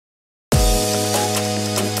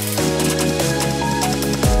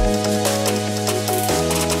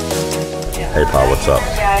Grandpa, what's up?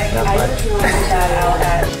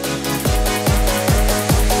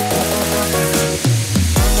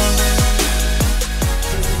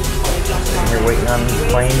 You're waiting on the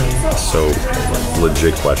plane. So,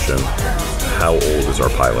 legit question. How old is our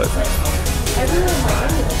pilot?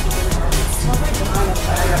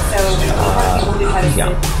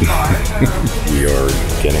 Yeah. We are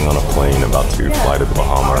getting on a plane about to fly to the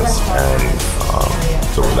Bahamas, and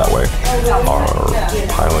it's over that way. Our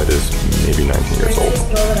pilot is maybe 19 years old.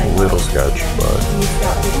 A little sketch, but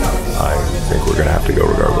I think we're gonna have to go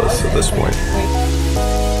regardless at this point.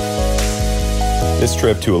 This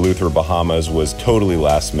trip to Eleuthera Bahamas was totally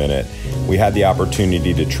last minute. We had the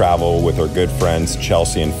opportunity to travel with our good friends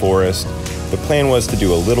Chelsea and Forrest. The plan was to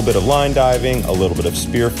do a little bit of line diving, a little bit of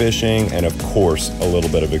spearfishing, and of course, a little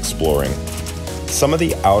bit of exploring. Some of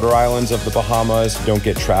the outer islands of the Bahamas don't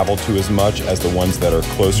get traveled to as much as the ones that are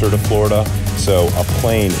closer to Florida, so a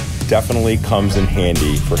plane definitely comes in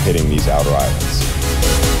handy for hitting these outer islands.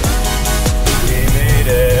 We made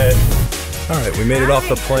it! All right, we made it off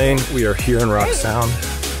the plane. We are here in Rock Sound.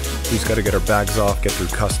 We just gotta get our bags off, get through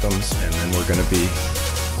customs, and then we're gonna be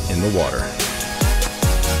in the water.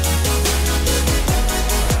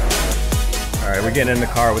 All right, we're getting in the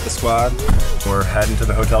car with the squad. We're heading to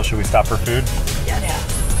the hotel. Should we stop for food? Yeah.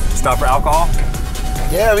 Stop for alcohol?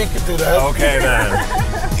 Yeah, we could do that. Okay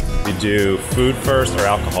then. We do food first or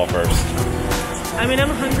alcohol first? I mean, I'm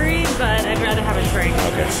hungry, but I'd rather have a drink.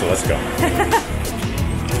 Okay, so let's go.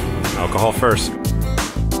 Alcohol first.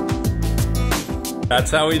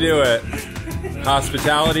 That's how we do it.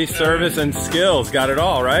 Hospitality, service, and skills. Got it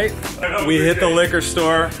all, right? We hit the liquor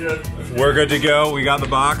store. We're good to go. We got the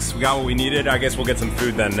box. We got what we needed. I guess we'll get some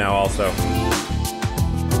food then now also.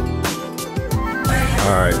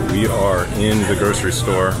 All right, we are in the grocery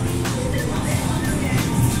store.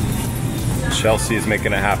 Chelsea is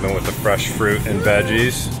making it happen with the fresh fruit and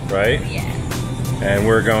veggies, right? Yeah. And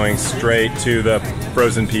we're going straight to the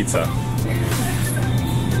frozen pizza.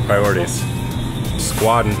 Priorities.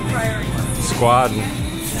 Squadding. Squadding.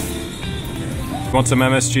 Want some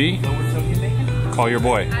MSG? Call your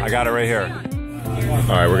boy. I got it right here.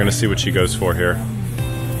 All right, we're gonna see what she goes for here.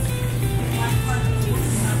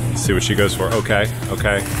 See what she goes for. Okay,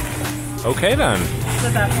 okay. Okay then.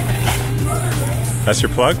 That's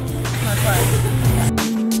your plug? My plug.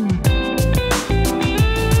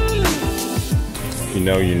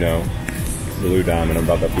 You know. Blue Diamond, I'm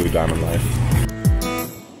about that Blue Diamond life.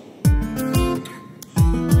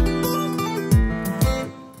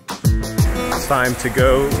 It's time to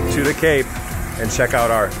go to the Cape and check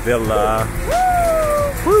out our villa.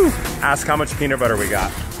 Woo! Ask how much peanut butter we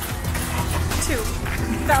got. 2.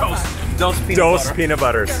 Dos peanut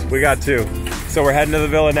butters. We got 2. So we're heading to the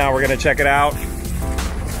villa now. We're gonna check it out.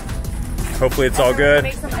 Hopefully it's all good.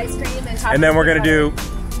 Make some ice cream and top And then we're gonna do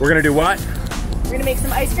what? We're gonna make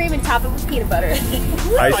some ice cream and top it with peanut butter.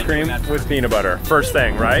 Ice cream with peanut butter. First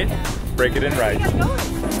thing, right? Break it in right.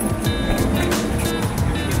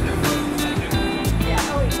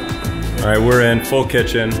 All right, we're in full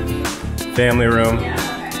kitchen, family room,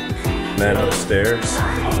 then upstairs,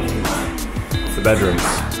 the bedrooms.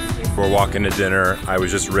 We're walking to dinner. I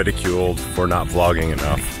was just ridiculed for not vlogging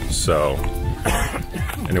enough. So,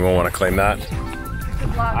 anyone want to claim that?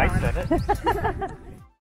 I said it.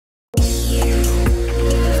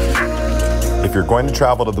 If you're going to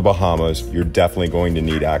travel to the Bahamas, you're definitely going to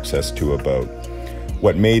need access to a boat.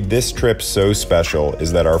 What made this trip so special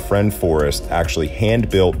is that our friend Forrest actually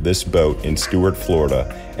hand-built this boat in Stuart, Florida,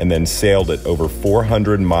 and then sailed it over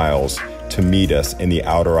 400 miles to meet us in the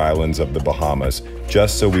outer islands of the Bahamas,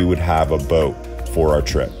 just so we would have a boat for our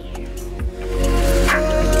trip.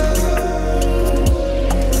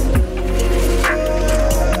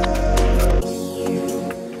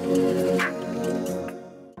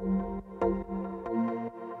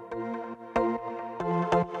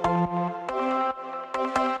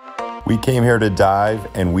 We came here to dive,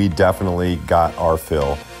 and we definitely got our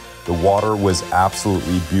fill. The water was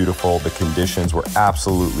absolutely beautiful, the conditions were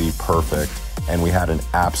absolutely perfect, and we had an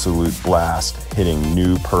absolute blast hitting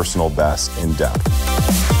new personal bests in depth.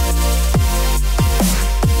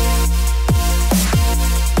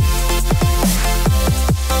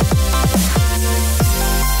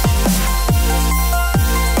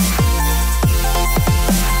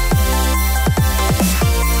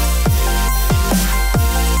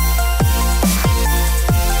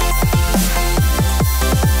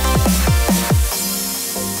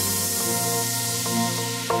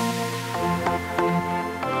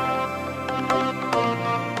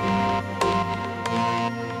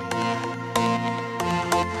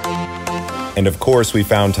 And of course, we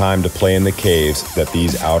found time to play in the caves that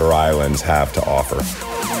these outer islands have to offer.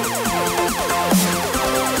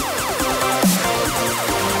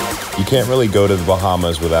 You can't really go to the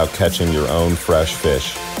Bahamas without catching your own fresh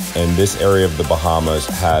fish, and this area of the Bahamas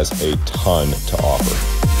has a ton to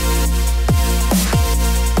offer.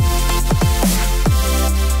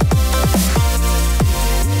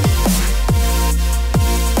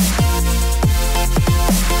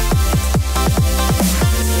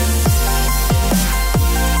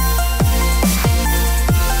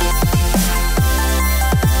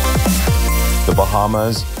 The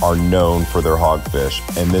Bahamas are known for their hogfish,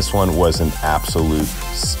 and this one was an absolute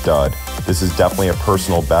stud. This is definitely a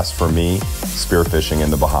personal best for me, spearfishing in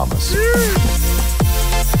the Bahamas.